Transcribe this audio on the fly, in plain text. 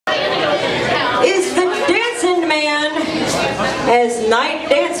as Night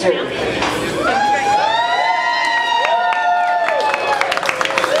Dancer.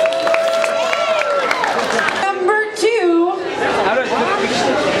 Number 2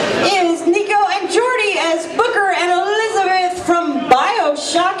 is Nico and Jordy as Booker and Elizabeth from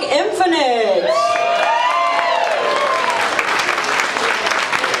BioShock Infinite.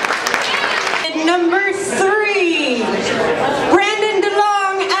 And number 3, Brandon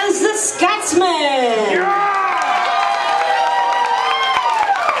DeLong as the Scotsman.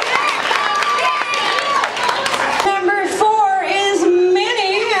 Number 4 is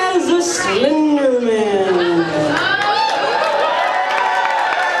Manny as the Slender Man.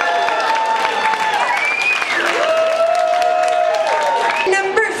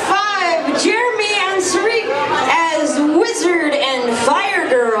 Number 5, Jeremy and Sarik as Wizard and Fire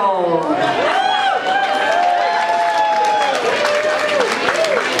Girl.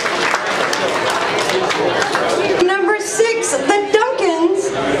 Number 6, the Duncans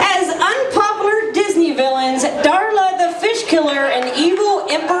as unpopular Disney villains Darla the Fish Killer and Evil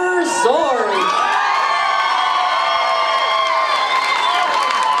Emperor Zord.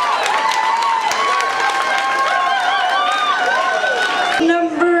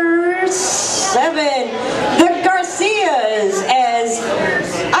 Number 7, the Garcias as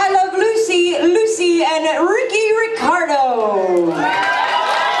I Love Lucy, Lucy and Ricky Ricardo.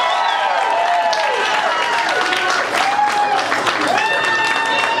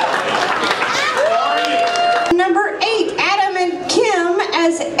 Number 8, Adam and Kim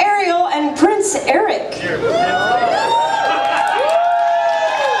as Ariel and Prince Eric.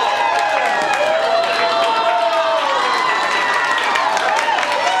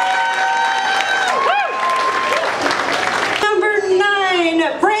 Number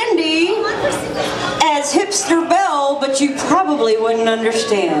 9, Brandy as Hipster Belle, but you probably wouldn't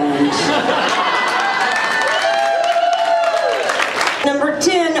understand. Number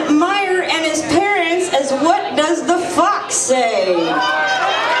 10, Meyer and his parents as What Does the Fox Say?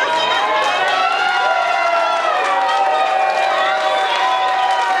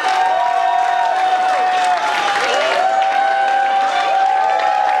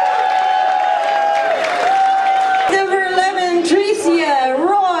 Number 11, Tricia,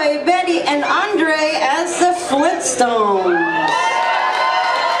 Roy, Betty, and Andre as the Flintstones.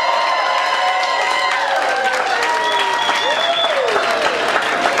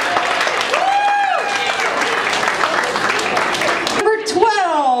 Number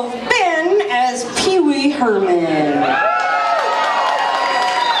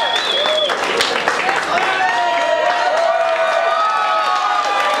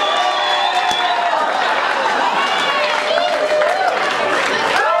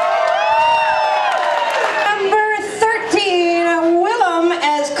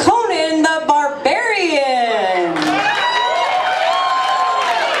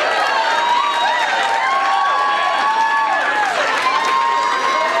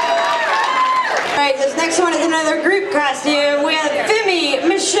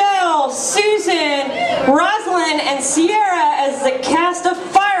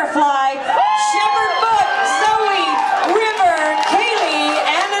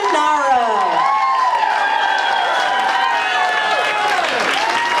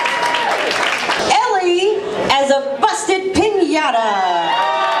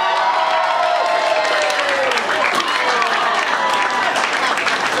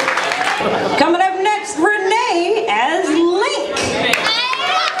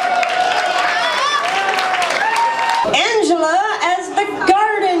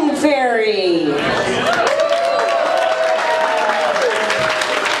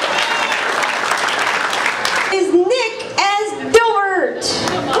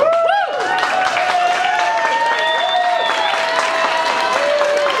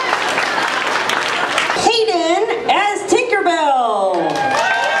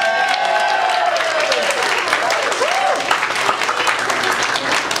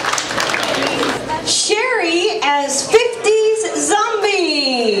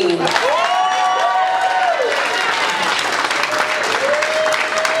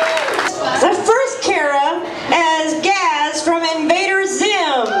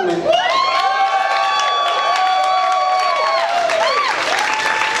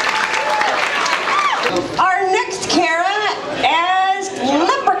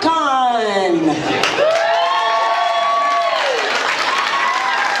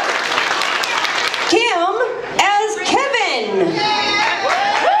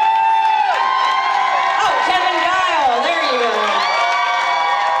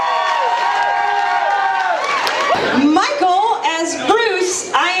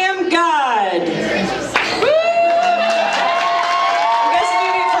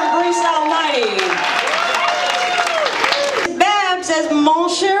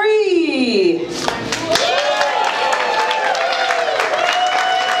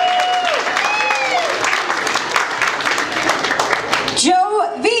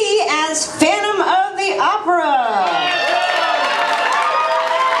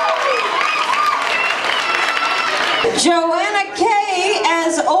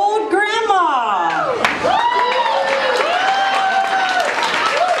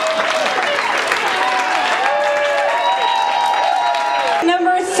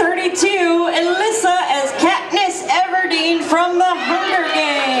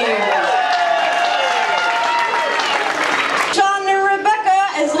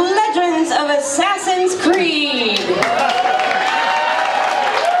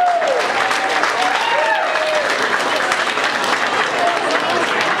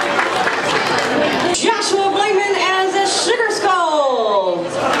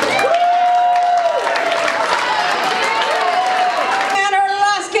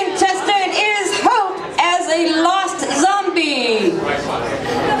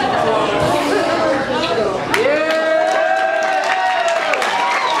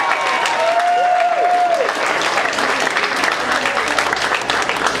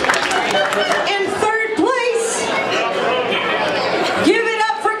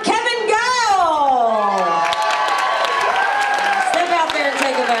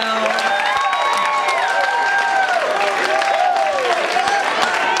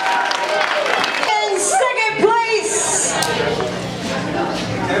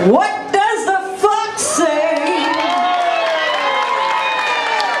What does the fox say?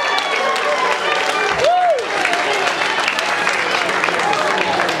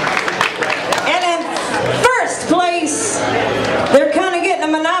 And in first place, they're kind of getting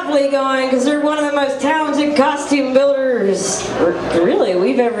a monopoly going because they're one of the most talented costume builders really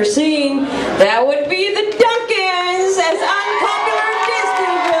we've ever seen. That would be the